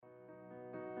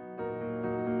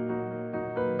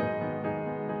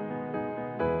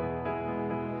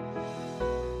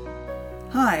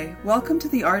Hi, welcome to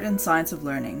the Art and Science of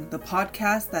Learning, the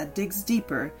podcast that digs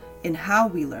deeper in how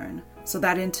we learn, so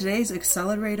that in today's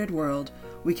accelerated world,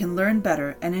 we can learn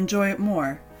better and enjoy it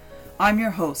more. I'm your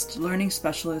host, learning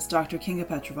specialist Dr. Kinga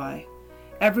Petrovai.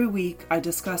 Every week, I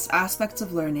discuss aspects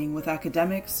of learning with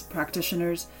academics,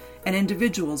 practitioners, and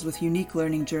individuals with unique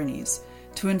learning journeys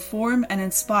to inform and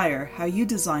inspire how you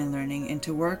design learning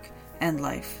into work and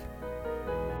life.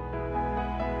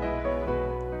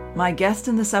 My guest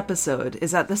in this episode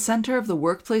is at the center of the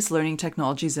workplace learning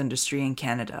technologies industry in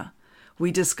Canada.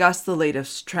 We discuss the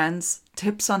latest trends,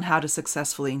 tips on how to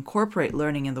successfully incorporate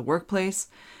learning in the workplace,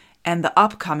 and the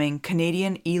upcoming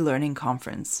Canadian e-learning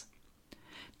conference.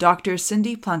 Dr.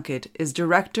 Cindy Plunkett is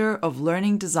Director of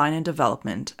Learning Design and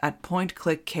Development at Point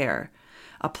Click Care,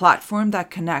 a platform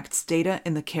that connects data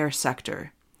in the care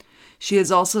sector. She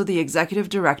is also the Executive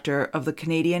Director of the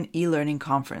Canadian e-learning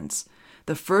conference,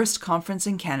 the first conference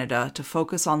in Canada to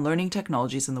focus on learning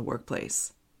technologies in the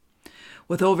workplace.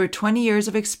 With over 20 years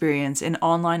of experience in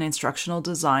online instructional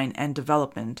design and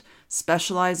development,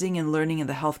 specializing in learning in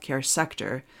the healthcare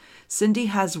sector, Cindy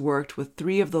has worked with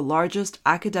 3 of the largest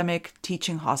academic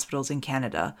teaching hospitals in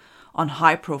Canada on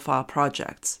high-profile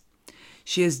projects.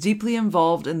 She is deeply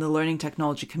involved in the learning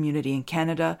technology community in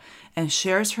Canada and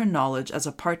shares her knowledge as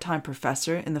a part-time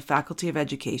professor in the Faculty of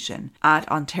Education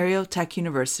at Ontario Tech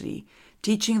University,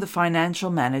 teaching the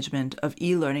Financial Management of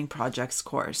E-Learning Projects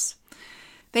course.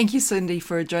 Thank you, Cindy,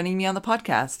 for joining me on the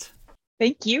podcast.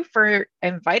 Thank you for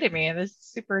inviting me. This is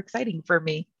super exciting for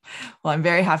me. Well, I'm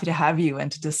very happy to have you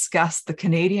and to discuss the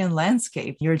Canadian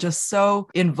landscape. You're just so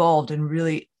involved in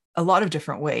really a lot of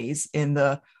different ways in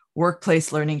the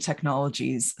workplace learning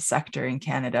technologies sector in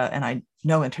Canada, and I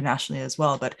know internationally as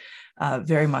well, but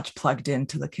very much plugged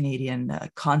into the Canadian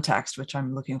context, which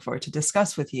I'm looking forward to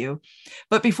discuss with you.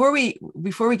 But before we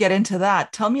get into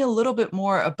that, tell me a little bit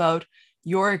more about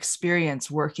your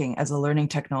experience working as a learning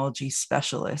technology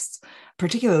specialist,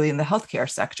 particularly in the healthcare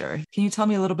sector. Can you tell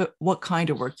me a little bit what kind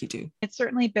of work you do? It's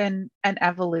certainly been an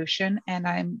evolution, and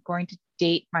I'm going to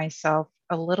date myself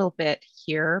a little bit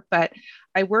here, but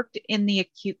I worked in the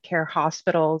acute care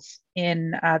hospitals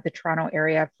in the Toronto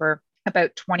area for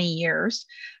about 20 years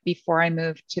before I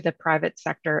moved to the private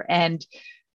sector. And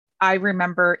I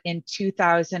remember in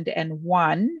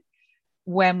 2001,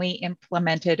 when we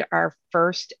implemented our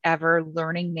first ever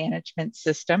learning management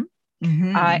system.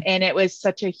 And it was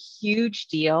such a huge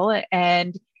deal.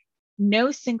 And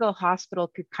no single hospital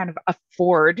could kind of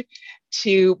afford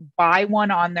to buy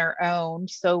one on their own.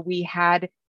 So we had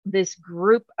this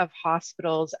group of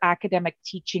hospitals, academic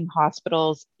teaching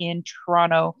hospitals in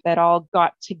Toronto, that all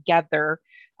got together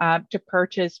to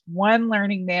purchase one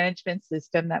learning management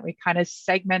system that we kind of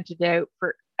segmented out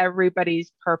for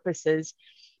everybody's purposes.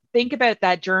 Think about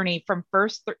that journey from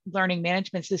first learning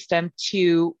management system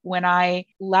to when I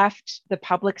left the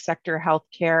public sector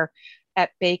healthcare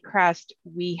at Baycrest.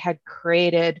 We had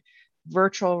created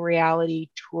virtual reality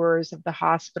tours of the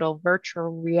hospital,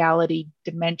 virtual reality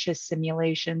dementia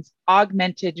simulations,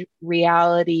 augmented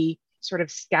reality sort of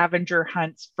scavenger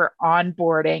hunts for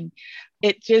onboarding.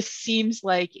 It just seems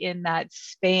like in that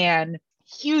span,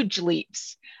 huge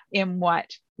leaps in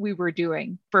what we were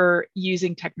doing for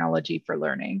using technology for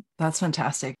learning. That's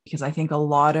fantastic, because I think a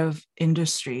lot of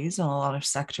industries and a lot of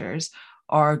sectors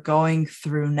are going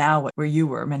through now where you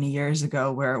were many years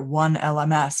ago, where one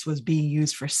LMS was being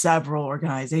used for several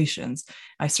organizations.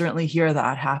 I certainly hear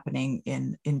that happening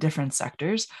in different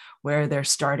sectors where they're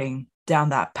starting down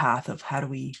that path of how do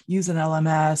we use an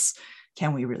LMS?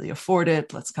 Can we really afford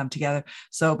it? Let's come together.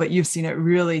 So, but you've seen it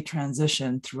really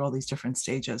transition through all these different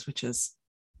stages, which is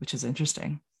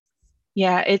interesting.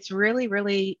 Yeah, it's really,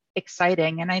 really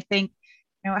exciting. And I think,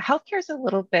 healthcare is a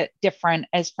little bit different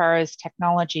as far as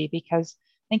technology, because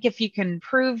I think if you can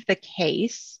prove the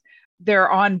case, they're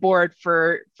on board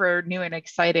for new and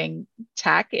exciting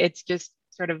tech. It's just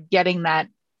sort of getting that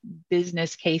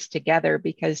business case together,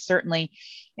 because certainly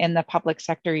in the public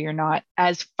sector, you're not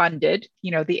as funded,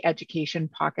 the education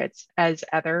pockets, as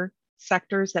other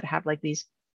sectors that have like these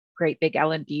great big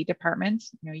L&D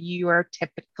departments. You are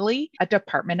typically a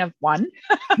department of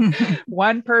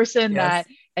one person. Yes. That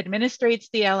administrates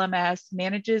the LMS,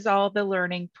 manages all the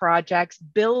learning projects,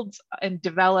 builds and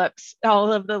develops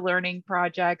all of the learning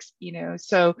projects,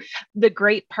 So the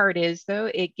great part is, though,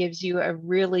 it gives you a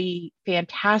really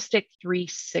fantastic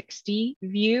 360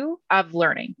 view of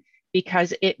learning,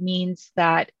 because it means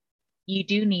that you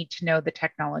do need to know the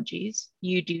technologies.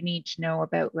 You do need to know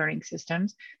about learning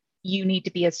systems. You need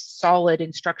to be a solid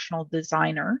instructional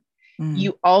designer.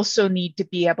 You also need to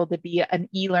be able to be an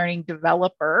e-learning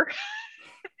developer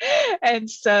And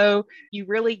so you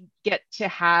really get to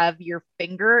have your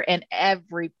finger in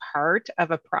every part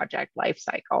of a project life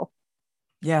cycle.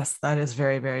 Yes, that is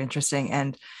very, very interesting.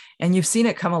 And you've seen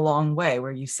it come a long way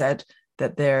where you said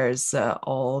that there's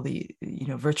all the,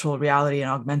 virtual reality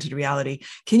and augmented reality.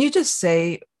 Can you just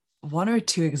say one or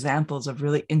two examples of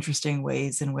really interesting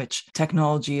ways in which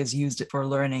technology is used for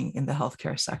learning in the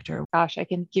healthcare sector? Gosh, I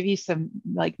can give you some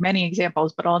like many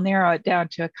examples, but I'll narrow it down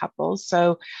to a couple.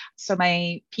 So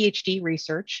my PhD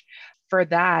research for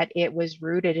that, it was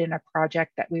rooted in a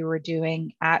project that we were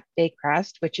doing at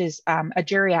Baycrest, which is a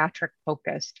geriatric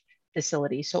focused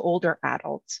facility, so older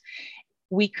adults.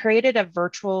 We created a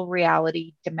virtual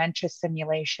reality dementia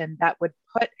simulation that would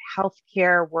put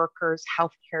healthcare workers,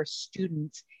 healthcare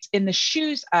students in the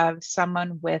shoes of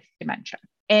someone with dementia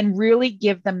and really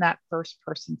give them that first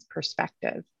person's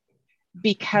perspective.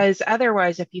 Because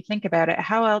otherwise, if you think about it,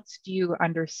 how else do you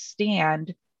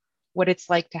understand what it's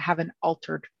like to have an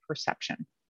altered perception?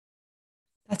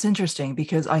 That's interesting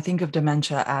because I think of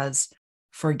dementia as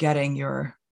forgetting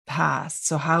your past.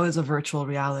 So how is a virtual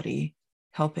reality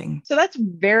helping? So that's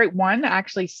very one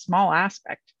actually small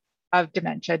aspect of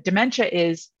dementia. Dementia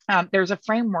is there's a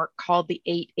framework called the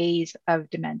 8 A's of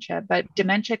dementia, but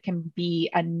dementia can be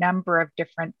a number of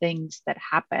different things that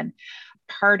happen.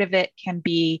 Part of it can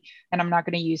be, and I'm not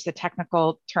going to use the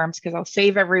technical terms because I'll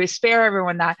spare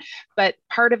everyone that, but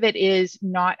part of it is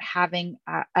not having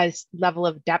a level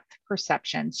of depth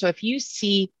perception. So if you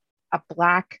see a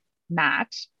black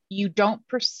mat, you don't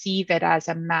perceive it as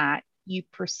a mat, you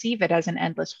perceive it as an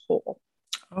endless hole.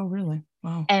 Oh, really?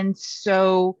 Wow. And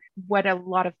so, what a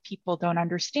lot of people don't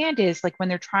understand is like when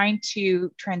they're trying to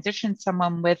transition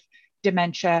someone with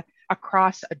dementia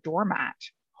across a doormat,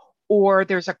 or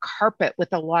there's a carpet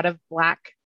with a lot of black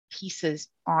pieces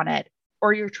on it,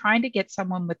 or you're trying to get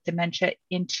someone with dementia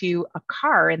into a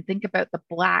car and think about the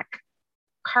black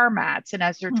car mats. And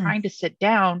as they're trying to sit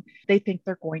down, they think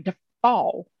they're going to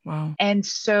fall. Wow. And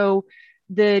so,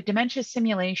 the dementia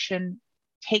simulation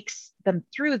takes them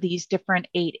through these different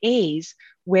 8 A's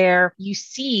where you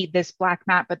see this black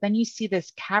mat, but then you see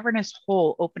this cavernous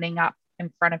hole opening up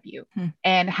in front of you.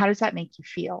 And how does that make you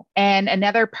feel? And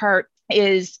another part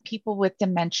is people with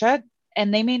dementia,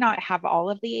 and they may not have all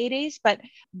of the 8 A's, but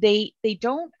they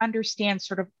don't understand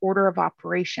sort of order of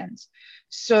operations.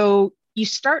 So you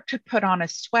start to put on a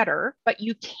sweater, but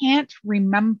you can't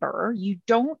remember, you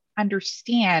don't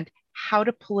understand how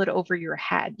to pull it over your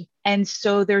head. And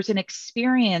so there's an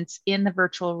experience in the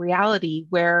virtual reality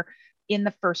where in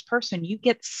the first person, you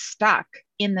get stuck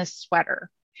in this sweater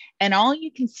and all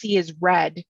you can see is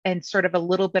red and sort of a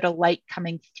little bit of light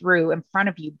coming through in front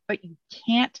of you, but you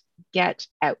can't get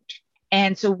out.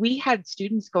 And so we had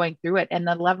students going through it and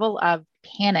the level of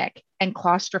panic and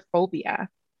claustrophobia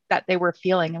that they were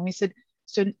feeling. And we said,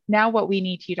 so now what we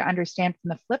need you to understand from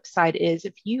the flip side is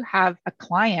if you have a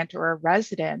client or a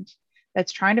resident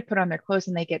that's trying to put on their clothes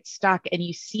and they get stuck and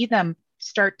you see them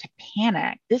start to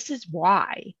panic, this is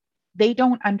why. They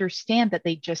don't understand that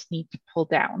they just need to pull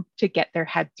down to get their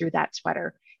head through that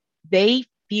sweater. They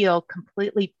feel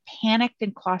completely panicked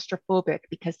and claustrophobic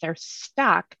because they're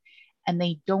stuck and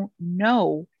they don't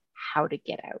know how to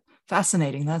get out.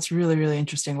 Fascinating. That's really, really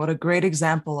interesting. What a great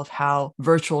example of how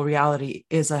virtual reality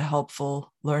is a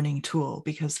helpful learning tool,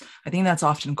 because I think that's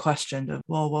often questioned of,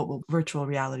 well, what will virtual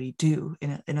reality do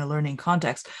in a learning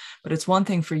context? But it's one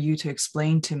thing for you to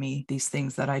explain to me these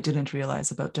things that I didn't realize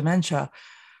about dementia.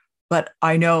 But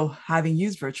I know, having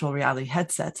used virtual reality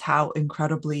headsets, how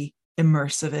incredibly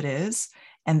immersive it is.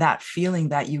 And that feeling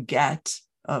that you get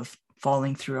of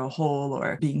falling through a hole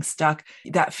or being stuck,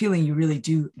 that feeling you really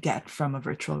do get from a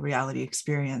virtual reality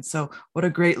experience. So what a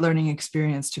great learning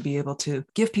experience to be able to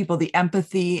give people the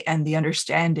empathy and the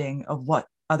understanding of what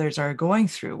others are going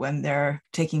through when they're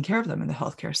taking care of them in the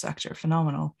healthcare sector.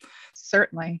 Phenomenal.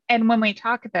 Certainly. And when we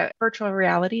talk about virtual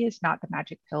reality is not the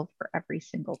magic pill for every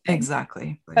single thing.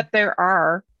 Exactly. But there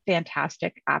are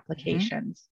fantastic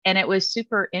applications. And it was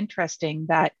super interesting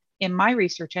that in my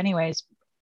research anyways,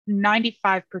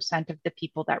 95% of the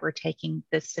people that were taking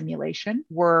this simulation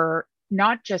were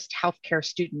not just healthcare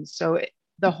students. So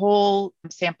the whole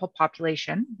sample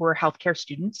population were healthcare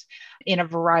students in a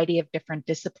variety of different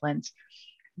disciplines.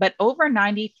 But over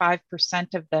 95%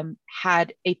 of them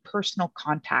had a personal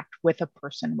contact with a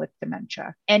person with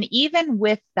dementia. And even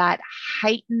with that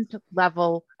heightened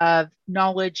level of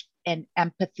knowledge and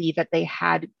empathy that they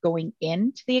had going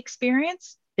into the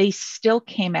experience, they still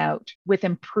came out with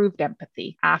improved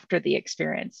empathy after the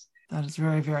experience. That is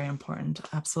very, very important.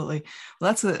 Absolutely.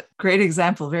 Well, that's a great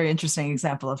example, very interesting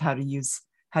example of how to use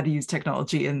how to use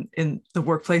technology in the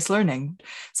workplace learning.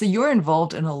 So you're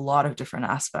involved in a lot of different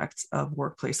aspects of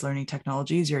workplace learning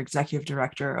technologies. You're executive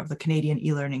director of the Canadian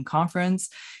e-learning conference.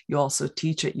 You also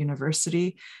teach at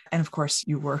university. And of course,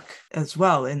 you work as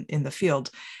well in the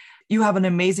field. You have an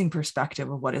amazing perspective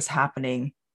of what is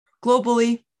happening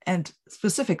globally and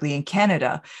specifically in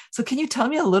Canada. So can you tell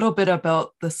me a little bit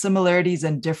about the similarities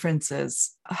and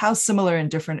differences? How similar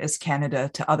and different is Canada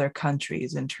to other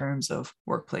countries in terms of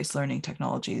workplace learning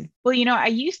technology? Well, I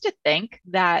used to think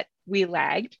that we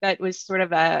lagged. That was sort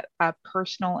of a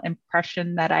personal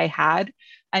impression that I had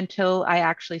until I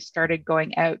actually started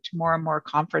going out to more and more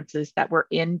conferences that were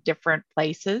in different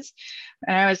places.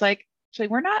 And I was like, actually,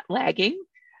 we're not lagging.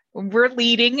 We're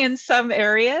leading in some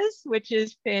areas, which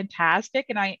is fantastic.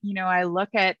 And I look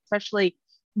at, especially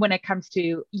when it comes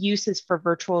to uses for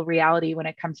virtual reality, when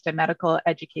it comes to medical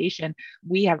education,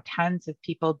 we have tons of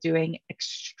people doing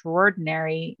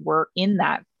extraordinary work in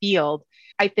that field.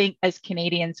 I think as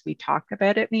Canadians, we talk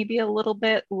about it maybe a little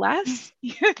bit less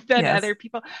than Yes. other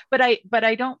people, but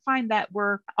I don't find that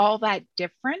we're all that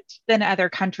different than other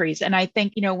countries. And I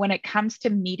think, when it comes to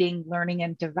meeting learning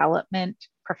and development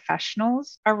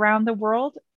professionals around the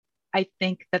world, I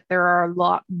think that there are a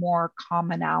lot more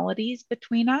commonalities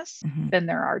between us than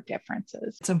there are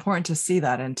differences. It's important to see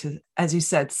that and to, as you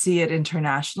said, see it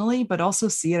internationally, but also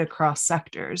see it across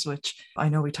sectors, which I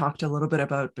know we talked a little bit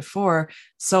about before.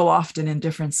 So often in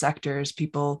different sectors,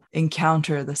 people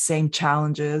encounter the same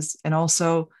challenges and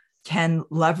also can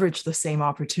leverage the same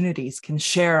opportunities, can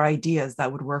share ideas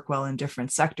that would work well in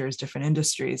different sectors, different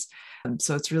industries.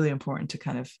 So it's really important to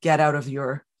kind of get out of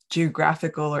your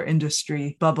geographical or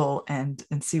industry bubble and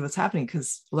see what's happening,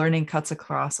 because learning cuts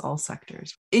across all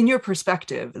sectors. In your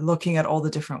perspective, looking at all the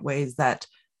different ways that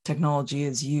technology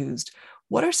is used,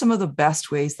 what are some of the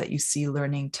best ways that you see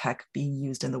learning tech being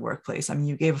used in the workplace? I mean,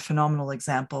 you gave a phenomenal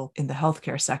example in the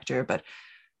healthcare sector, but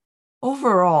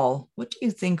overall, what do you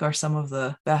think are some of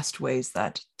the best ways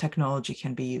that technology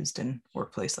can be used in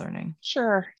workplace learning?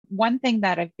 Sure. One thing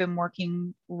that I've been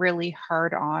working really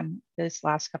hard on this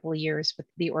last couple of years with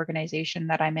the organization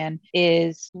that I'm in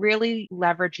is really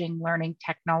leveraging learning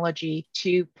technology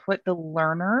to put the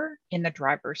learner in the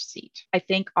driver's seat. I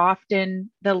think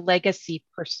often the legacy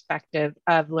perspective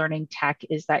of learning tech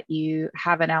is that you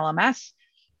have an LMS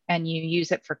and you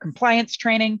use it for compliance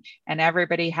training, and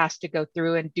everybody has to go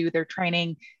through and do their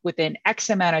training within X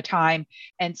amount of time.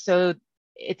 And so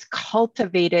it's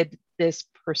cultivated this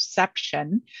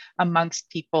perception amongst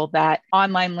people that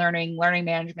online learning, learning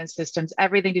management systems,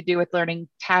 everything to do with learning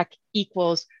tech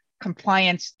equals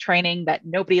compliance training that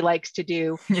nobody likes to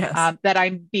do, Yes. that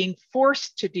I'm being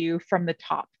forced to do from the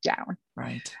top down.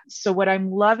 Right. So, what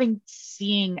I'm loving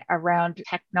seeing around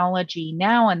technology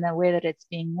now and the way that it's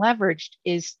being leveraged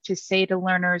is to say to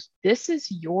learners, this is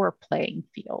your playing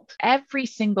field. Every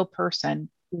single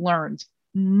person learns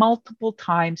multiple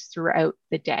times throughout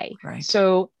the day. Right.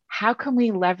 So, how can we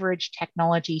leverage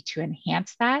technology to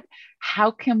enhance that?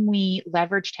 How can we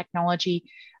leverage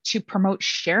technology to promote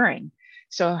sharing?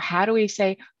 So, how do we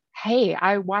say, hey,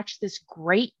 I watched this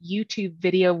great YouTube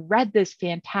video, read this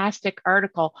fantastic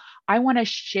article. I want to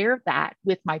share that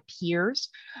with my peers,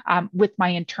 with my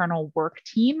internal work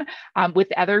team, with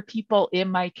other people in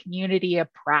my community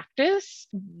of practice.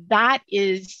 That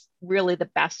is really the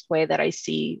best way that I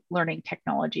see learning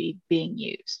technology being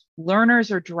used.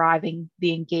 Learners are driving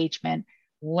the engagement,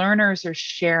 learners are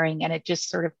sharing, and it just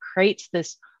sort of creates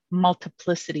this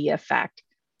multiplicity effect.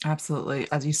 Absolutely.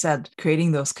 As you said,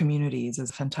 creating those communities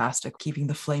is fantastic. Keeping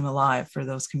the flame alive for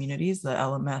those communities, the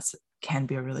LMS can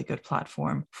be a really good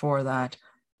platform for that.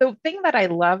 The thing that I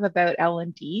love about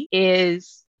L&D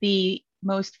is the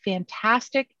most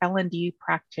fantastic L&D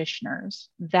practitioners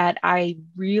that I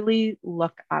really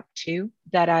look up to,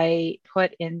 that I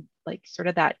put in like sort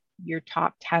of that your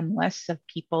top 10 lists of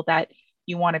people that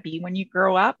you want to be when you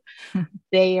grow up.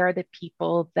 They are the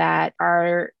people that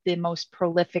are the most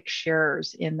prolific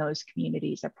sharers in those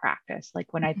communities of practice.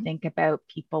 Like when I think about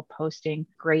people posting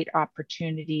great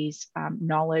opportunities,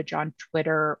 knowledge on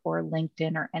Twitter or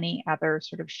LinkedIn or any other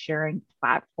sort of sharing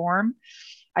platform,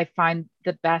 I find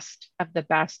the best of the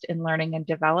best in learning and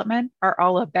development are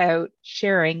all about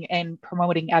sharing and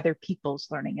promoting other people's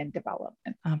learning and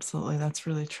development. Absolutely. That's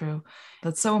really true.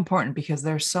 That's so important because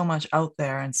there's so much out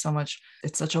there and so much,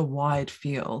 it's such a wide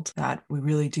field that we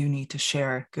really do need to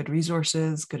share good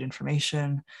resources, good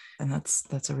information. And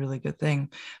that's a really good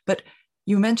thing. But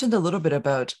You mentioned a little bit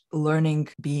about learning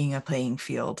being a playing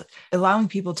field, allowing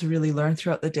people to really learn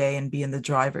throughout the day and be in the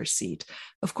driver's seat.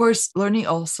 Of course, learning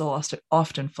also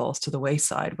often falls to the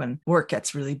wayside when work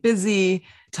gets really busy,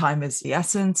 time is the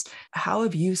essence. How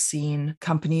have you seen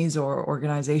companies or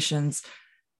organizations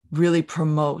really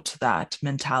promote that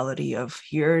mentality of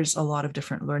here's a lot of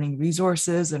different learning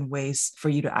resources and ways for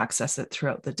you to access it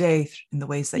throughout the day in the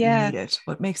ways that you Yeah. need it?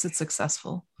 What makes it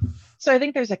successful? So I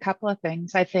think there's a couple of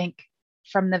things. I think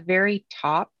from the very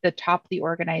top, the top of the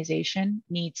organization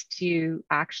needs to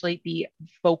actually be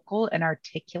vocal and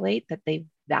articulate that they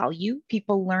value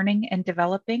people learning and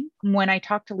developing. When I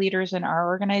talk to leaders in our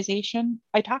organization,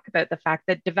 I talk about the fact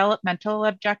that developmental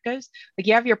objectives, like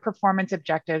you have your performance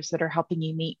objectives that are helping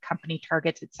you meet company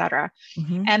targets, et cetera.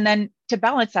 Mm-hmm. And then to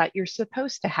balance that, you're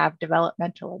supposed to have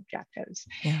developmental objectives.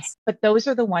 Yes. But those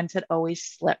are the ones that always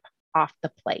slip off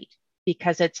the plate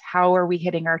because it's how are we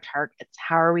hitting our targets?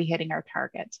 How are we hitting our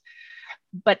targets?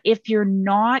 But if you're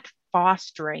not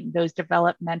fostering those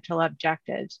developmental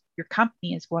objectives, your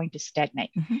company is going to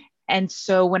stagnate. Mm-hmm. And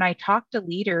so when I talk to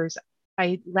leaders,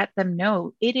 I let them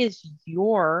know it is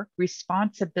your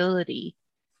responsibility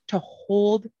to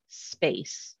hold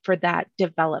space for that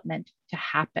development to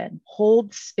happen.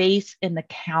 Hold space in the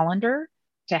calendar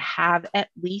to have at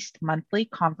least monthly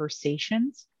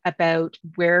conversations about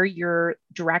where your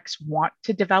directs want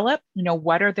to develop. You know,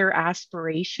 what are their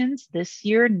aspirations this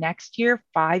year, next year,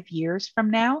 5 years from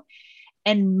now,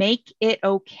 and make it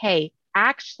okay.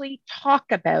 Actually talk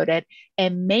about it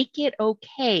and make it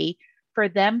okay for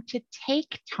them to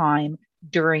take time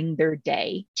during their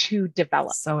day to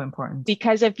develop. So important.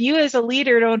 Because if you as a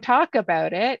leader don't talk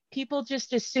about it, people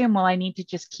just assume, well, I need to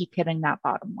just keep hitting that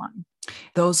bottom line.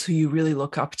 Those who you really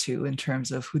look up to in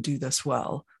terms of who do this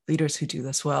well, leaders who do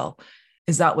this well,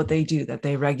 is that what they do, that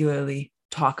they regularly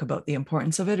talk about the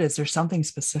importance of it? Is there something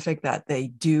specific that they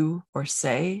do or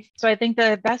say? So I think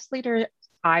the best leaders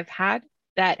I've had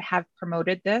that have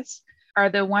promoted this are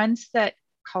the ones that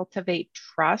cultivate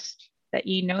trust, that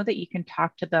you know that you can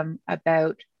talk to them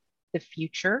about the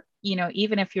future. You know,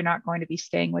 even if you're not going to be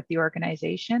staying with the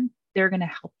organization, they're going to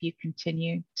help you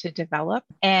continue to develop.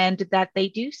 And that they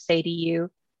do say to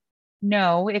you,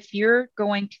 no, if you're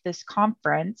going to this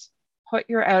conference, put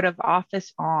your out of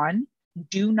office on.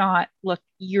 Do not look,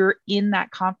 you're in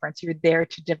that conference, you're there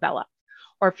to develop.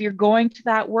 Or if you're going to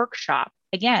that workshop,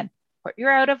 again, put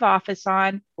your out of office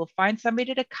on. We'll find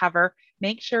somebody to cover,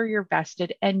 make sure you're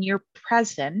vested and you're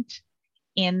present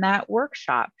in that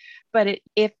workshop. But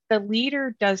if the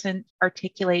leader doesn't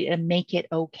articulate and make it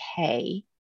okay,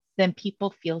 then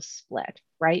people feel split,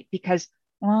 right? Because,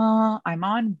 well, I'm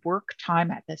on work time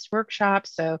at this workshop.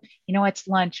 So, you know, it's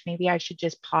lunch. Maybe I should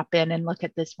just pop in and look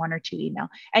at this one or two email.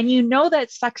 And you know that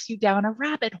sucks you down a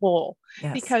rabbit hole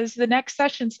Yes, because the next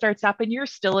session starts up and you're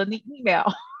still in the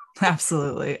email.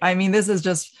 absolutely. I mean, this is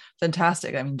just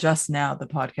fantastic. I mean, just now, the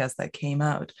podcast that came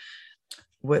out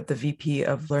with the VP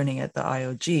of learning at the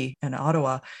IOG in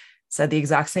Ottawa said the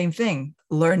exact same thing.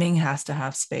 Learning has to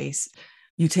have space.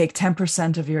 You take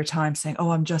 10% of your time saying,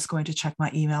 oh, I'm just going to check my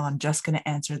email. I'm just going to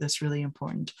answer this really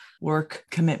important work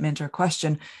commitment or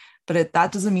question. But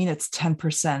that doesn't mean it's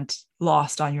 10%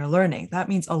 lost on your learning. That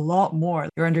means a lot more.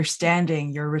 Your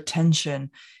understanding, your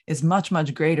retention is much,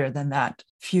 much greater than that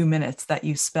few minutes that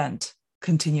you spent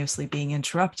continuously being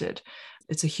interrupted.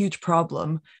 It's a huge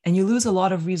problem. And you lose a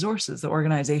lot of resources. The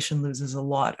organization loses a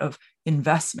lot of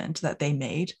investment that they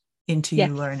made into Yes.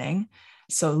 you learning.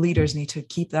 So leaders need to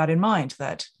keep that in mind,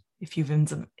 that if you've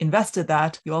invested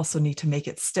that, you also need to make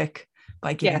it stick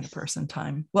by giving the Yes. person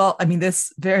time. Well, I mean,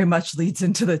 this very much leads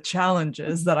into the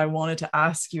challenges that I wanted to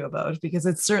ask you about, because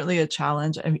it's certainly a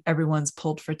challenge. I mean, everyone's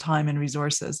pulled for time and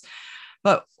resources.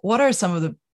 But what are some of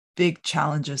the big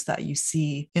challenges that you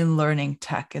see in learning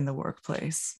tech in the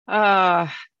workplace? I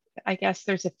guess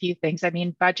there's a few things. I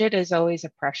mean, budget is always a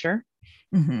pressure.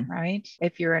 Mm-hmm. Right?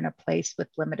 If you're in a place with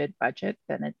limited budget,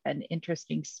 then it's an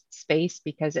interesting space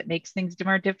because it makes things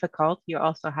more difficult. You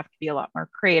also have to be a lot more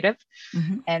creative.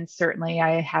 Mm-hmm. And certainly,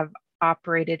 I have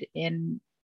operated in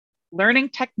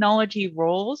learning technology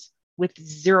roles with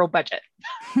zero budget.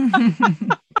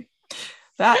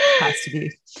 That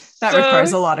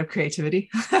requires So a lot of creativity.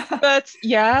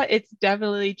 yeah, it's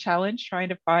definitely a challenge trying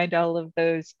to find all of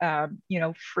those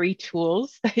free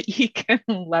tools that you can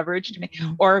leverage to make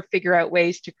Mm-hmm. or figure out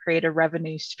ways to create a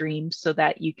revenue stream so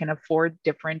that you can afford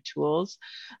different tools.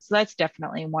 So that's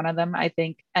definitely one of them. I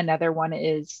think another one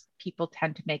is people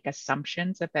tend to make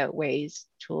assumptions about ways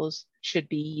tools should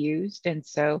be used, and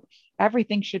so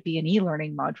everything should be an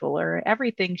e-learning module or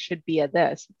everything should be a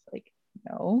this. It's like,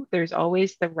 no, there's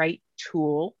always the right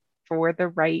tool for the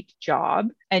right job,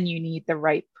 and you need the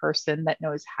right person that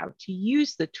knows how to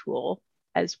use the tool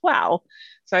as well.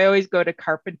 So I always go to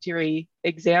carpentry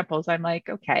examples. I'm like,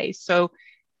 okay, so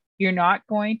you're not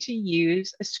going to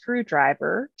use a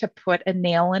screwdriver to put a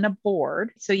nail in a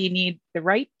board. So you need the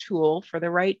right tool for the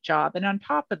right job. And on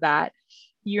top of that,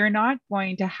 you're not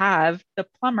going to have the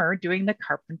plumber doing the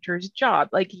carpenter's job.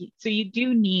 Like, so you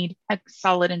do need a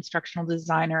solid instructional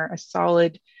designer, a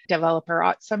solid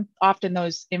developer. Some often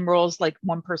those in roles, like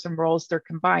one person roles, they're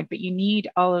combined, but you need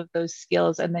all of those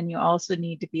skills. And then you also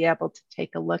need to be able to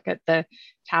take a look at the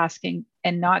tasking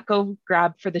and not go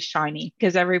grab for the shiny,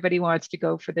 because everybody wants to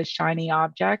go for the shiny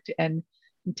object. And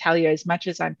tell you, as much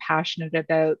as I'm passionate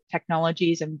about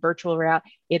technologies and virtual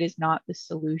reality, it is not the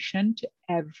solution to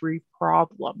every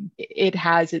problem. It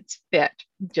has its fit,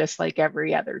 just like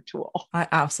every other tool. I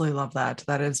absolutely love that.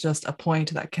 That is just a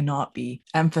point that cannot be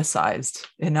emphasized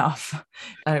enough.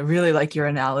 I really like your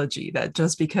analogy that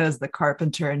just because the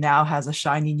carpenter now has a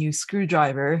shiny new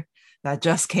screwdriver that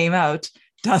just came out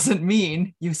doesn't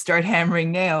mean you start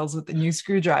hammering nails with the new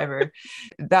screwdriver.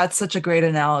 That's such a great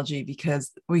analogy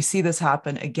because we see this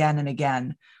happen again and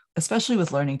again, especially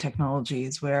with learning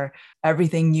technologies, where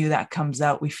everything new that comes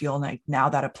out, we feel like now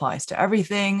that applies to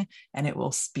everything and it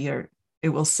will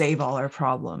save all our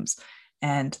problems.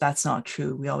 And that's not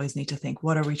true. We always need to think,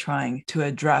 what are we trying to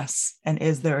address? And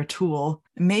is there a tool?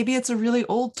 Maybe it's a really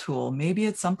old tool. Maybe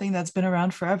it's something that's been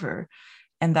around forever.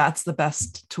 And that's the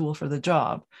best tool for the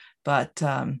job. But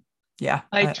yeah.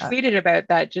 I tweeted about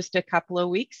that just a couple of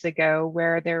weeks ago,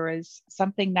 where there was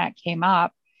something that came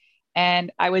up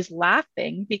and I was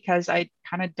laughing because I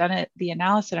kind of done the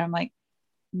analysis. I'm like,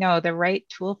 no, the right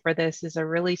tool for this is a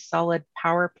really solid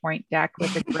PowerPoint deck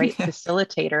with a great yeah.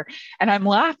 facilitator. And I'm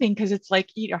laughing because it's like,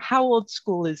 how old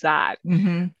school is that?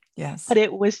 Mm-hmm. Yes. But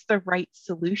it was the right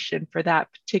solution for that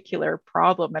particular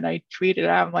problem. And I tweeted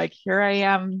out, I'm like, here I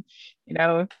am,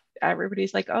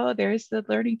 everybody's like, oh, there's the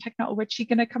learning technology. What's she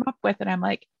going to come up with? And I'm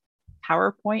like,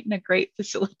 PowerPoint and a great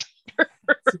facilitator.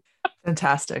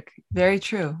 Fantastic. Very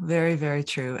true. Very, very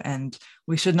true. And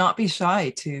we should not be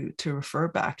shy to refer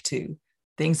back to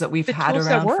things that we've had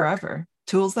around forever.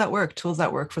 Tools that work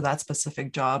for that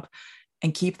specific job,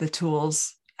 and keep the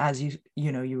tools, as you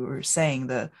were saying,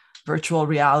 the virtual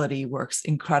reality works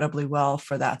incredibly well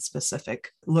for that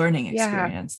specific learning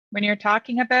experience. Yeah. When you're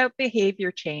talking about behavior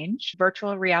change,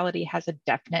 virtual reality has a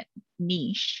definite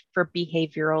niche for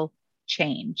behavioral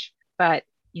change. But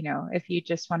if you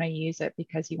just want to use it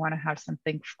because you want to have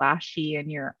something flashy in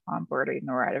your onboarding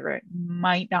or whatever, it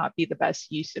might not be the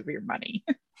best use of your money.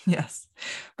 Yes.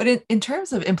 But in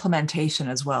terms of implementation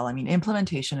as well, I mean,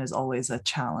 implementation is always a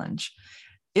challenge.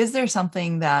 Is there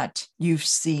something that you've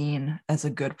seen as a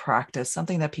good practice,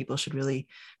 something that people should really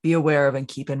be aware of and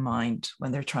keep in mind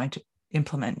when they're trying to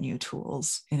implement new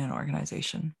tools in an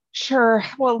organization? Sure.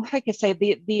 Well, like I say,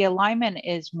 the alignment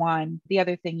is one. The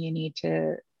other thing you need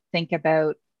to think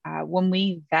about when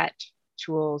we vet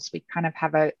tools, we kind of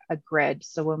have a grid.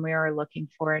 So when we are looking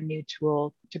for a new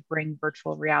tool to bring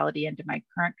virtual reality into my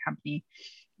current company,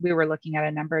 we were looking at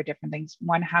a number of different things.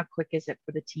 One, how quick is it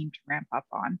for the team to ramp up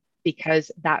on? Because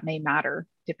that may matter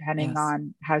depending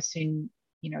on how soon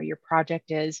your project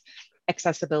is.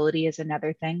 Accessibility is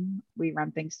another thing we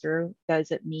run things through. Does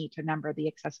it meet a number of the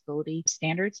accessibility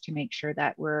standards to make sure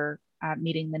that we're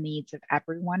meeting the needs of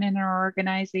everyone in our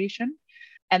organization?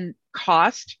 And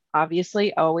cost,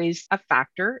 obviously, always a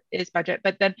factor is budget.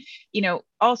 But then,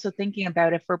 also thinking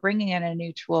about if we're bringing in a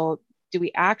new tool, do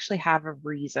we actually have a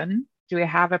reason? Do we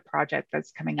have a project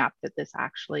that's coming up that this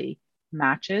actually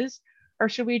matches? Or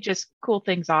should we just cool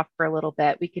things off for a little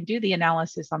bit? We can do the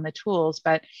analysis on the tools,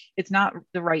 but it's not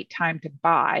the right time to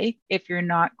buy if you're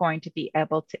not going to be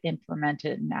able to implement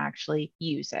it and actually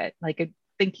use it. Like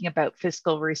thinking about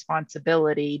fiscal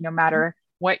responsibility, no matter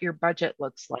what your budget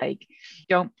looks like,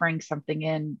 don't bring something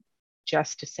in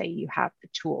just to say you have the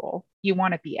tool. You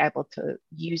want to be able to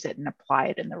use it and apply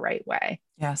it in the right way.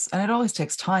 Yes. And it always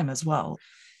takes time as well.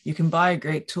 You can buy a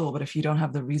great tool, but if you don't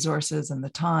have the resources and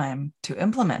the time to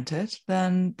implement it,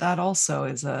 then that also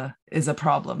is a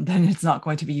problem. Then it's not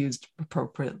going to be used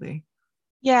appropriately.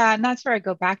 Yeah, and that's where I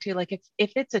go back to, like,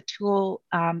 if it's a tool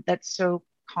that's so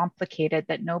complicated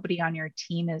that nobody on your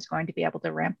team is going to be able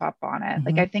to ramp up on it.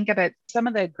 Like, I think about some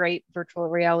of the great virtual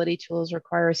reality tools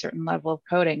require a certain level of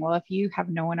coding. Well, if you have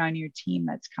no one on your team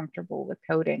that's comfortable with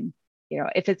coding,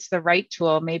 if it's the right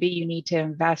tool, maybe you need to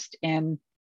invest in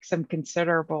some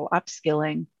considerable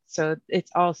upskilling. So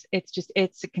it's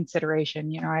a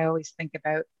consideration. I always think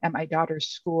about at my daughter's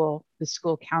school, the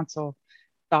school council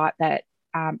thought that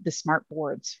the smart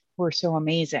boards were so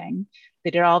amazing.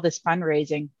 They did all this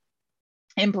fundraising,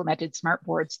 implemented smart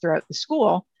boards throughout the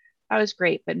school. That was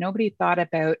great, but nobody thought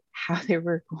about how they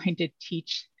were going to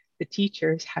teach the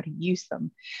teachers how to use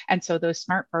them. And so those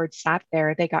smart boards sat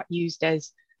there, they got used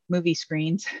as movie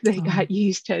screens, they Oh, got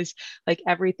used as like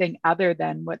everything other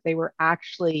than what they were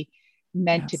actually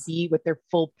meant to yes, be with their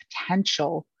full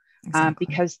potential, exactly.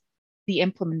 because the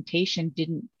implementation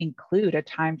didn't include a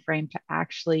time frame to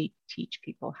actually teach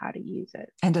people how to use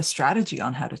it And a strategy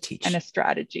on how to and a teach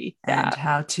strategy. and Yeah.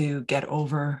 how to get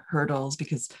over hurdles,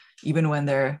 because even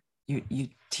when you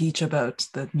teach about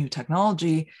the new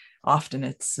technology, often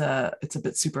it's a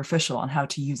bit superficial on how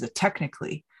to use it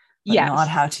technically, but not Yes.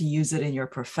 how to use it in your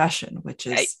profession, which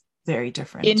is very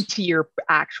different. Into your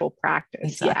actual practice.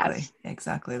 Exactly, Yes.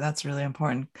 exactly. That's really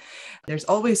important. There's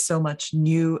always so much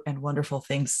new and wonderful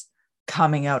things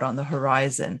coming out on the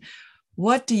horizon.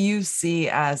 What do you see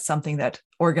as something that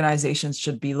organizations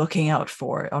should be looking out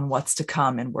for on what's to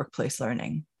come in workplace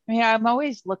learning? I mean, I'm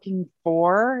always looking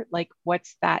for like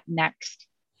what's that next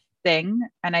thing.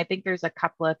 And I think there's a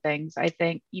couple of things. I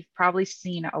think you've probably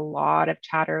seen a lot of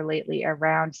chatter lately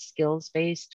around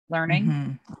skills-based learning.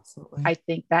 Mm-hmm, absolutely. I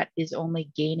think that is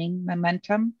only gaining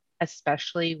momentum,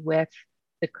 especially with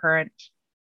the current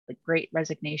like great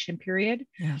resignation period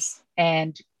Yes.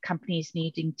 and companies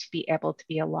needing to be able to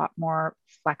be a lot more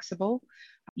flexible.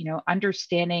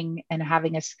 Understanding and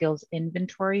having a skills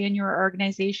inventory in your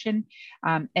organization,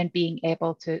 and being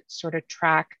able to sort of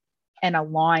track and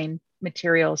align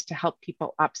materials to help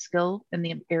people upskill in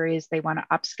the areas they want to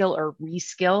upskill or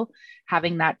reskill,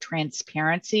 having that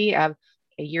transparency of,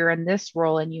 okay, you're in this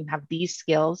role and you have these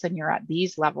skills and you're at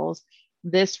these levels.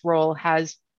 This role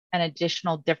has an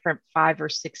additional different 5 or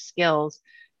 6 skills,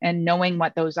 and knowing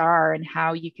what those are and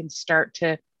how you can start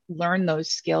to learn those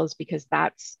skills because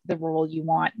that's the role you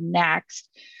want next.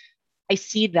 I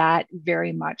see that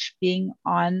very much being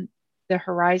on the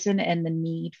horizon and the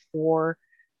need for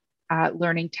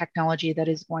learning technology that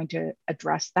is going to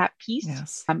address that piece,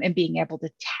 Yes. and being able to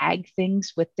tag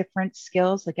things with different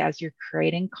skills. Like as you're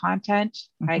creating content,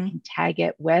 I Mm-hmm. can tag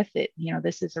it with it.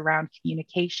 This is around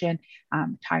communication,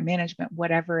 time management,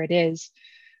 whatever it is.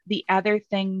 The other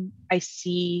thing I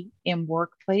see in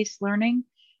workplace learning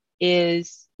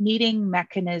is needing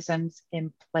mechanisms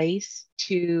in place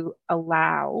to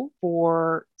allow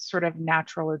for sort of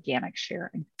natural organic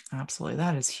sharing. Absolutely.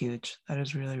 That is huge. That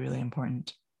is really, really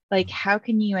important. Like, how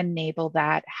can you enable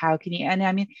that? How can you? And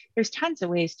I mean, there's tons of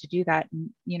ways to do that.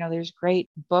 And, there's great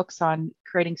books on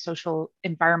creating social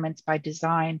environments by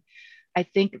design. I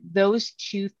think those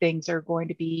two things are going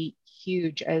to be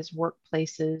huge as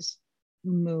workplaces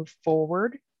move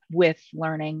forward with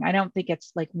learning. I don't think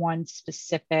it's like one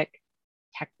specific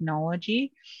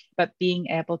technology, but being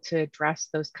able to address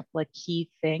those couple of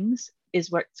key things is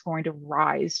what's going to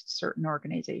rise certain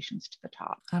organizations to the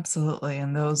top. Absolutely.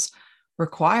 And those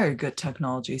require good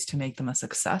technologies to make them a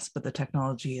success, but the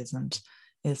technology isn't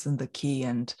the key.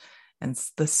 And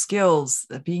the skills,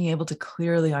 being able to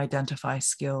clearly identify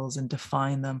skills and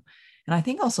define them. And I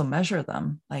think also measure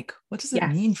them. Like, what does it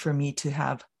mean Yes. for me to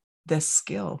have this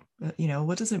skill?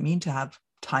 What does it mean to have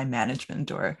time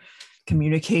management or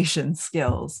communication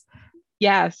skills?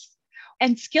 Yes.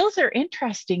 And skills are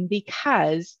interesting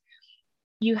because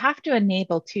you have to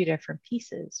enable two different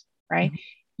pieces, right? Mhm.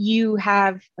 You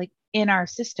have, like, in our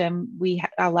system, we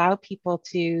allow people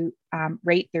to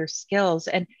rate their skills,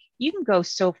 and you can go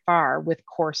so far with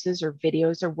courses or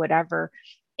videos or whatever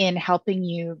in helping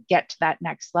you get to that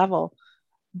next level.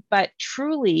 But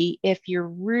truly, if you're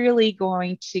really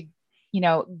going to,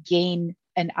 gain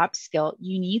an upskill,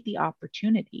 you need the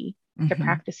opportunity to Mm-hmm.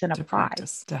 practice and To apply.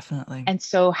 practice, definitely. And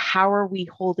so, how are we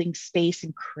holding space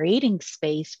and creating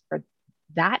space for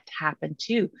that to happen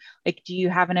too? Like, do you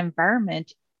have an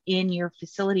environment in your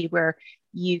facility where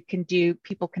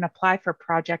people can apply for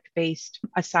project based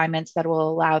assignments that will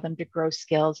allow them to grow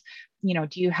skills? Do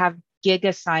you have gig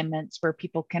assignments where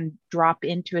people can drop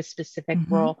into a specific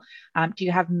Mm-hmm. role? Do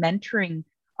you have mentoring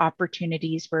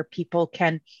opportunities where people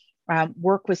can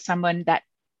work with someone that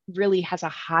really has a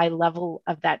high level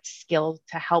of that skill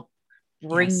to help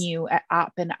bring Yes. you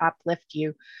up and uplift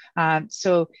you?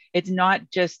 So it's not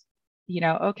just,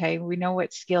 okay, we know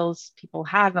what skills people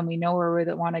have and we know where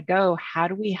they want to go. How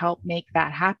do we help make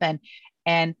that happen?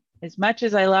 And as much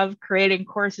as I love creating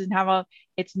courses and have all,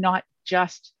 it's not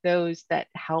just those that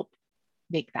help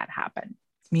make that happen.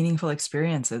 Meaningful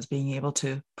experiences, being able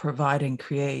to provide and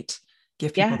create,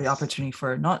 give people the Yes. opportunity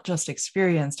for not just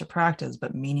experience to practice,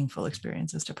 but meaningful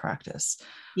experiences to practice, which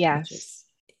Yes. is,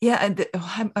 yeah. And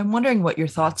I'm wondering what your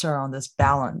thoughts are on this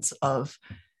balance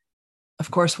of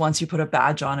course, once you put a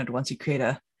badge on it, once you create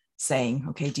a saying,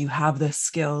 okay, do you have this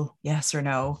skill? Yes or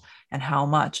no? and how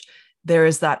much, there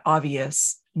is that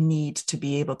obvious need to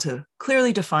be able to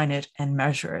clearly define it and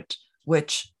measure it,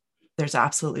 which there's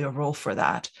absolutely a role for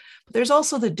that. But there's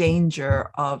also the danger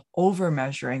of over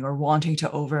measuring or wanting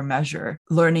to over measure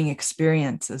learning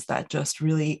experiences that just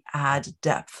really add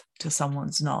depth to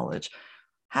someone's knowledge.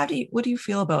 What do you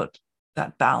feel about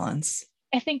that balance?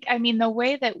 I think, I mean, the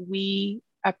way that we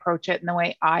approach it and the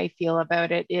way I feel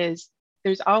about it is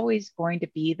there's always going to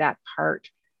be that part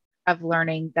of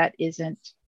learning that isn't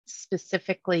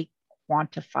specifically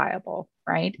quantifiable,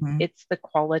 right? Mm-hmm. It's the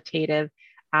qualitative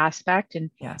aspect. And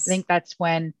I Yes. think that's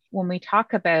when we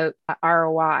talk about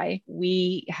ROI,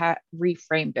 we have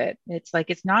reframed it. It's like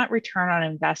it's not return on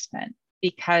investment,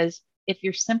 because if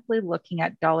you're simply looking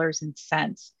at dollars and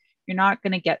cents, you're not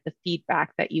going to get the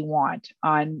feedback that you want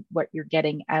on what you're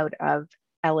getting out of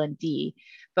L&D.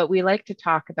 But we like to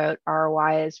talk about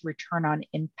ROI as return on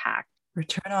impact.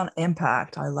 Return on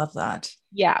impact. I love that.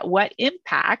 Yeah, what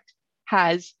impact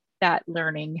has that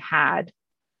learning had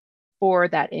for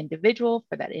that individual's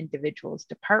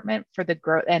department, for the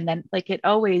growth? And then, like, it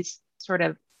always sort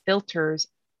of filters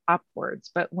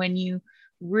upwards. But when you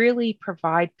really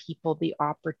provide people the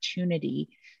opportunity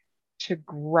to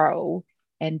grow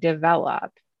and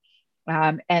develop,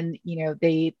 and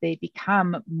they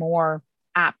become more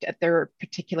apt at their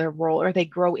particular role, or they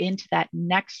grow into that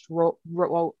next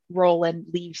role and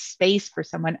leave space for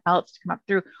someone else to come up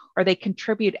through, or they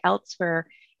contribute elsewhere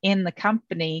in the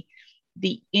company,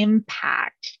 the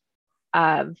impact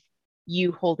of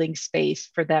you holding space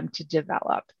for them to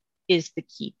develop is the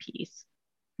key piece.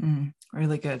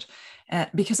 Really good.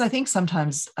 Because I think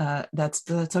sometimes that's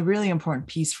a really important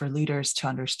piece for leaders to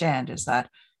understand, is that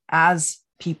as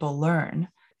people learn,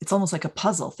 it's almost like a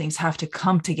puzzle. Things have to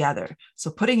come together.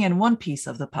 So putting in one piece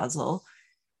of the puzzle,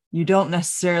 you don't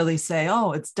necessarily say,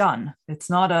 oh, it's done. It's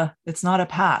not a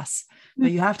pass,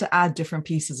 but you have to add different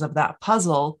pieces of that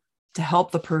puzzle to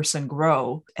help the person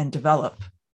grow and develop.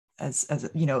 As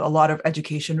you know, a lot of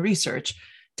education research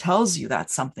tells you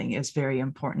that something is very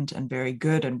important and very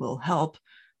good and will help,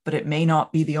 but it may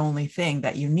not be the only thing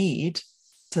that you need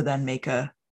to then make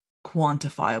a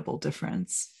quantifiable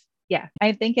difference. Yeah,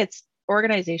 I think it's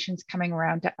organizations coming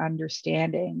around to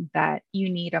understanding that you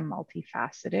need a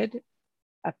multifaceted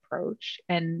approach.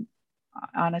 And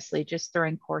honestly, just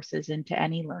throwing courses into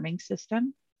any learning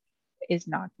system is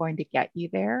not going to get you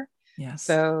there. Yes.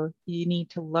 So you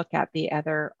need to look at the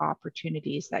other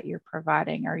opportunities that you're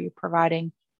providing. Are you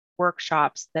providing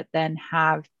workshops that then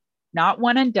have not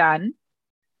one and done,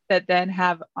 that then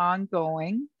have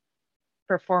ongoing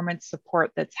performance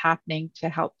support that's happening to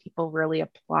help people really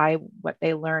apply what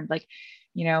they learned? Like,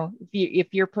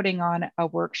 if you're putting on a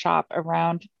workshop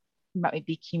around, might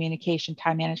be communication,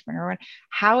 time management, or what,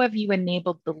 how have you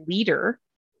enabled the leader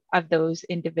of those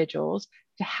individuals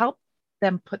to help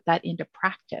them put that into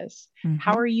practice? Mm-hmm.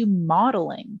 How are you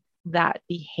modeling that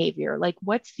behavior? Like,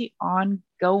 what's the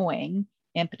ongoing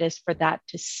impetus for that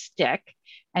to stick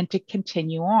and to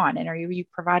continue on? And are you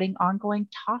providing ongoing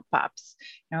top ups?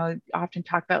 Often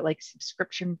talk about like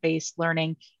subscription based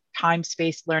learning, time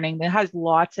space learning, that has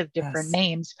lots of different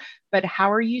names, but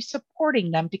how are you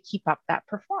supporting them to keep up that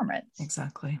performance?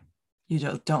 Exactly.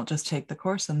 You don't just take the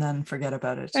course and then forget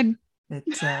about it. And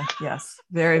it's yes,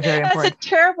 very, very important. That's a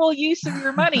terrible use of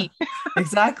your money.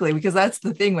 Exactly, because that's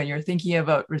the thing when you're thinking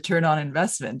about return on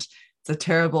investment. It's a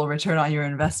terrible return on your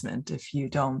investment if you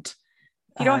don't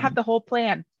have the whole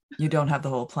plan. You don't have the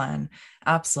whole plan.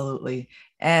 Absolutely.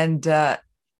 And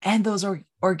those are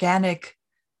organic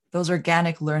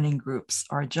learning groups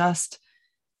are just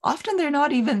often they're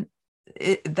not even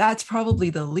that's probably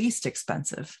the least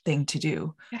expensive thing to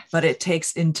do. Yes. But it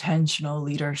takes intentional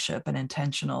leadership and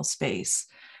intentional space,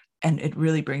 and it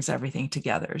really brings everything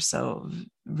together. So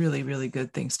really, really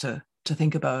good things to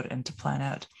think about and to plan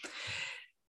out.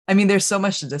 I mean, there's so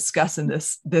much to discuss in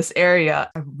this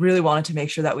area. I really wanted to make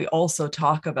sure that we also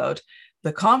talk about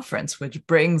the conference, which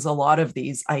brings a lot of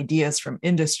these ideas from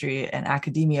industry and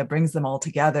academia, brings them all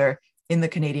together in the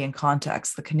Canadian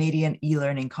context, the Canadian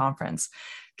e-learning conference.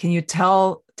 Can you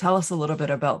tell us a little bit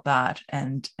about that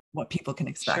and what people can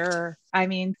expect? Sure. I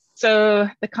mean, so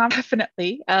the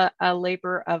definitely a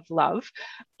labor of love.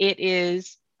 It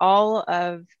is all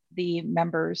of the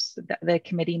members, the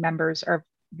committee members are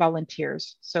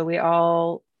volunteers. So we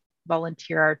all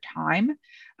volunteer our time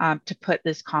to put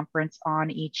this conference on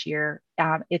each year.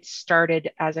 It started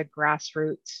as a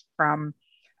grassroots from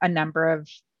a number of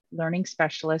learning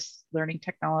specialists, learning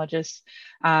technologists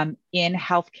in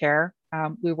healthcare.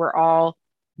 We were all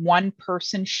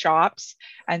one-person shops.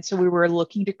 And so we were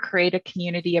looking to create a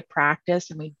community of practice,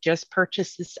 and we just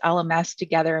purchased this LMS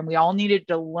together, and we all needed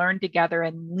to learn together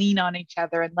and lean on each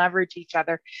other and leverage each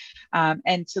other.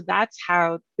 And so that's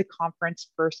how the conference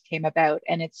first came about.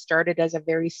 And it started as a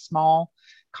very small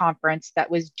conference that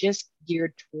was just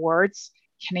geared towards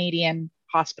Canadian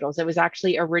hospitals. It was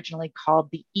actually originally called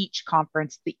the EACH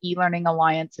Conference, the E-Learning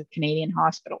Alliance of Canadian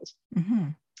Hospitals. Mm-hmm.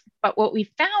 But what we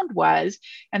found was,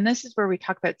 and this is where we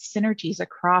talk about synergies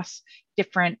across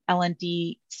different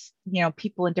L&D,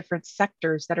 people in different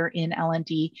sectors that are in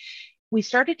L&D, we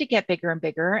started to get bigger and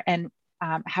bigger and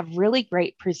have really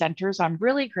great presenters on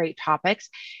really great topics.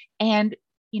 And,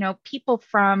 people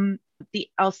from the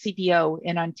LCBO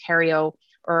in Ontario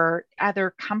or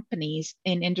other companies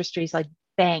in industries like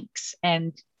banks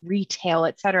and retail,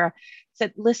 et cetera,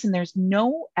 said, listen, there's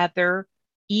no other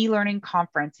e-learning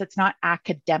conference that's not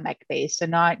academic based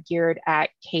and not geared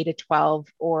at K to 12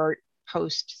 or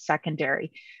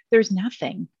post-secondary. There's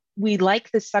nothing. We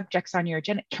like the subjects on your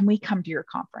agenda. Can we come to your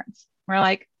conference? We're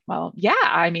like, well, yeah,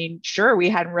 I mean, sure, we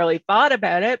hadn't really thought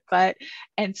about it,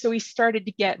 and so we started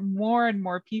to get more and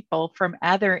more people from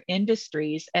other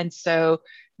industries. And so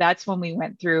that's when we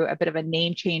went through a bit of a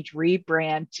name change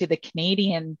rebrand to the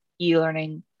Canadian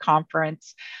e-learning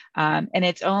conference. And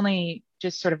it's only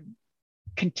just sort of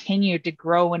continued to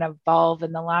grow and evolve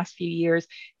in the last few years.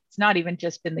 It's not even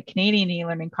just been the Canadian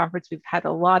e-learning conference. We've had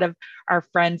a lot of our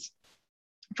friends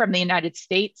from the United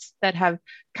States that have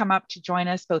come up to join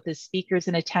us, both as speakers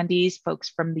and attendees, folks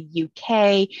from the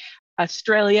UK,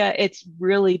 Australia. It's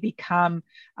really become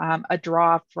a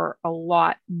draw for a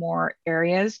lot more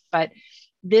areas. But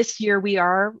this year we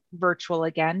are virtual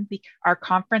again. Our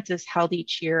conference is held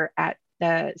each year at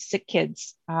the Sick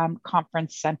Kids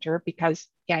Conference Center because,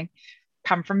 again,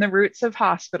 come from the roots of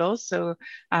hospitals. So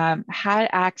had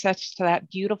access to that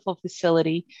beautiful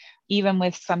facility, even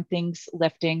with some things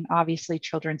lifting. Obviously,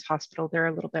 Children's Hospital, they're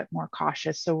a little bit more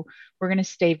cautious. So we're going to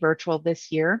stay virtual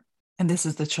this year. And this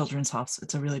is the Children's Hospital.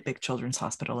 It's a really big Children's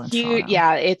Hospital in Toronto.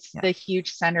 Yeah, it's the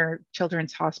huge center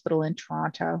Children's Hospital in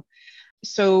Toronto.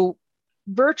 So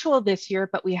virtual this year,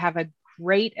 but we have a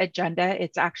great agenda.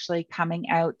 It's actually coming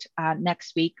out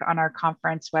next week on our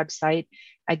conference website.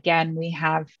 Again, we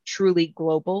have truly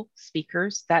global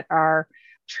speakers that are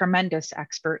tremendous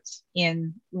experts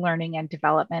in learning and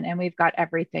development. And we've got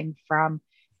everything from,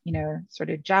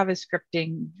 sort of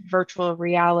JavaScripting, virtual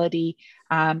reality,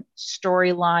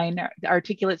 storyline,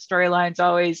 articulate storylines,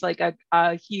 always like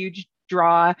a huge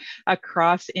draw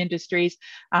across industries,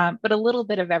 but a little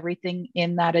bit of everything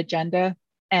in that agenda.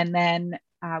 And then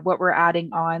what we're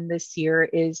adding on this year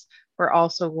is we're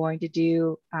also going to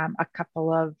do a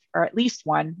couple of, or at least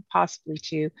one, possibly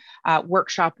two,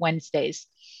 workshop Wednesdays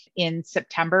in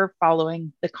September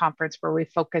following the conference, where we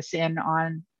focus in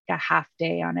on a half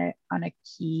day on a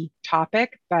key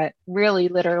topic. But really,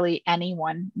 literally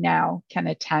anyone now can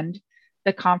attend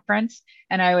the conference.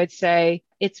 And I would say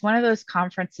it's one of those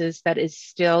conferences that is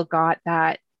still got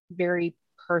that very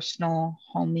personal,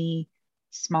 homey,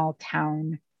 small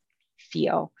town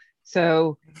feel.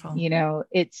 So,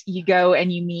 it's, you go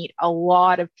and you meet a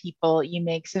lot of people, you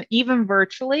make some, even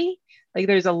virtually, like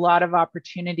there's a lot of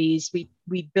opportunities.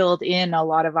 We build in a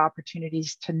lot of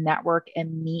opportunities to network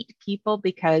and meet people,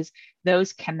 because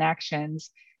those connections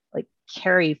like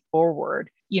carry forward.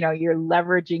 You're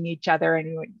leveraging each other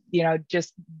and,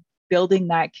 just building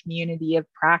that community of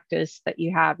practice that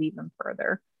you have even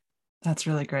further. That's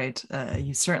really great.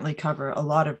 You certainly cover a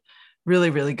lot of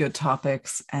really, really good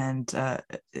topics, and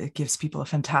it gives people a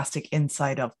fantastic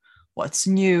insight of what's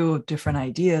new, different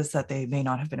ideas that they may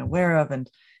not have been aware of. And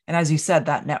as you said,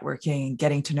 that networking,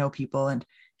 getting to know people and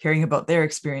hearing about their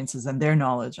experiences and their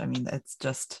knowledge. I mean, it's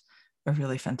just a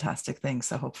really fantastic thing.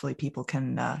 So hopefully people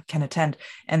can attend.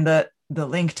 And the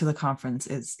link to the conference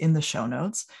is in the show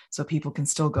notes, so people can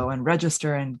still go and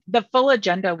register. And the full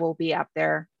agenda will be up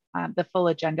there. The full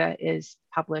agenda is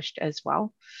published as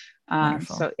well.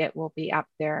 So it will be up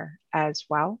there as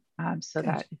well. So Good.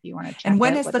 That if you want to check. And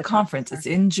when is the conference? It's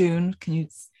in June.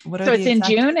 So it's in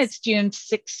June. It's June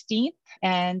 16th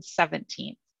and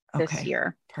 17th this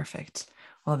year. Perfect.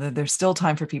 Well, there's still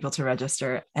time for people to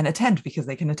register and attend, because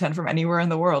they can attend from anywhere in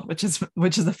the world, which is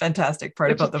a fantastic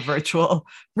part about the virtual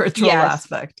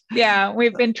aspect. Yeah,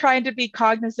 we've been trying to be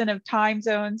cognizant of time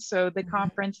zones, so the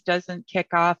conference doesn't kick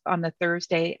off on the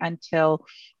Thursday until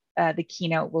the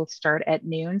keynote will start at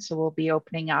noon. So we'll be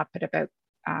opening up at about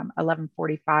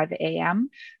 11:45 a.m.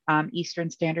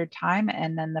 Eastern Standard Time,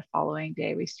 and then the following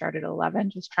day we start at 11.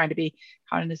 Just trying to be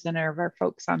cognizant of our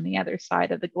folks on the other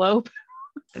side of the globe.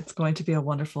 It's going to be a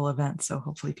wonderful event, so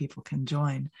hopefully people can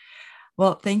join.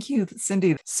 Well, thank you,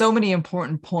 Cindy. So many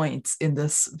important points in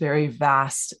this very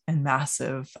vast and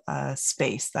massive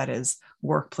space that is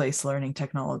workplace learning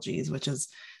technologies, which is,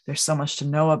 there's so much to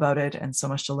know about it and so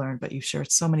much to learn, but you've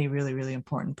shared so many really, really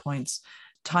important points.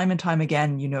 Time and time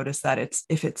again, you notice that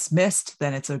if it's missed,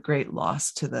 then it's a great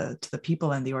loss to the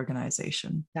people and the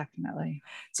organization. Definitely.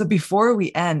 So before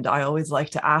we end, I always like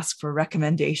to ask for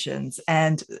recommendations.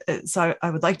 And so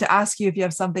I would like to ask you if you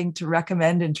have something to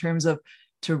recommend in terms of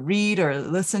to read or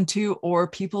listen to or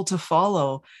people to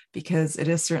follow, because it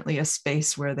is certainly a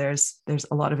space where there's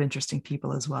a lot of interesting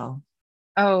people as well.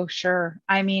 Oh, sure.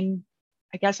 I mean,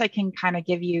 I guess I can kind of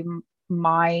give you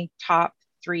my top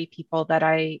three people that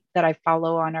I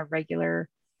follow on a regular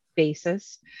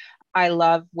basis. I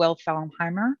love Will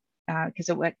Fellenheimer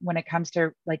because when it comes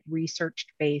to like research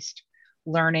based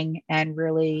learning and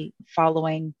really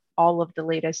following all of the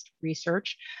latest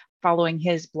research, following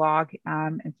his blog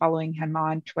and following him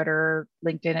on Twitter,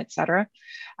 LinkedIn, etc.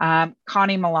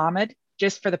 Connie Malamed,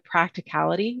 just for the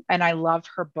practicality. And I love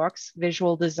her books.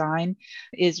 Visual design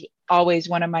is always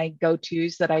one of my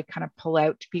go-tos that I kind of pull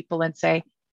out to people and say,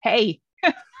 hey,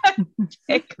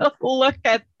 take a look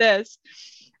at this.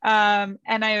 And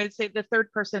I would say the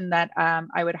third person that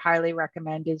I would highly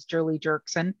recommend is Julie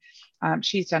Jerkson.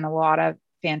 She's done a lot of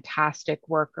fantastic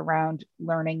work around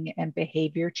learning and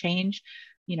behavior change.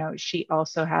 She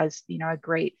also has, a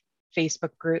great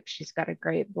Facebook group. She's got a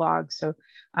great blog. So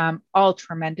all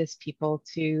tremendous people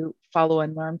to follow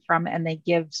and learn from. And they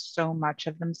give so much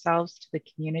of themselves to the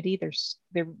community.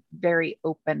 They're very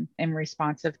open and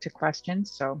responsive to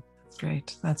questions. So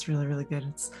great. That's really, really good.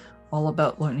 It's all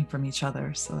about learning from each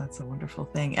other. So that's a wonderful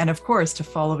thing. And of course, to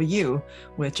follow you,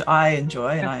 which I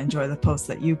enjoy, and I enjoy the posts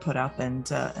that you put up and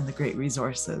the great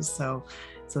resources. So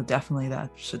definitely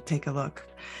that should take a look.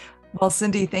 Well,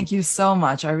 Cindy, thank you so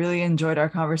much. I really enjoyed our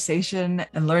conversation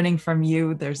and learning from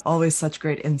you. There's always such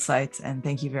great insights. And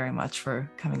thank you very much for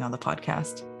coming on the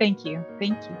podcast. Thank you.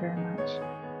 Thank you very much.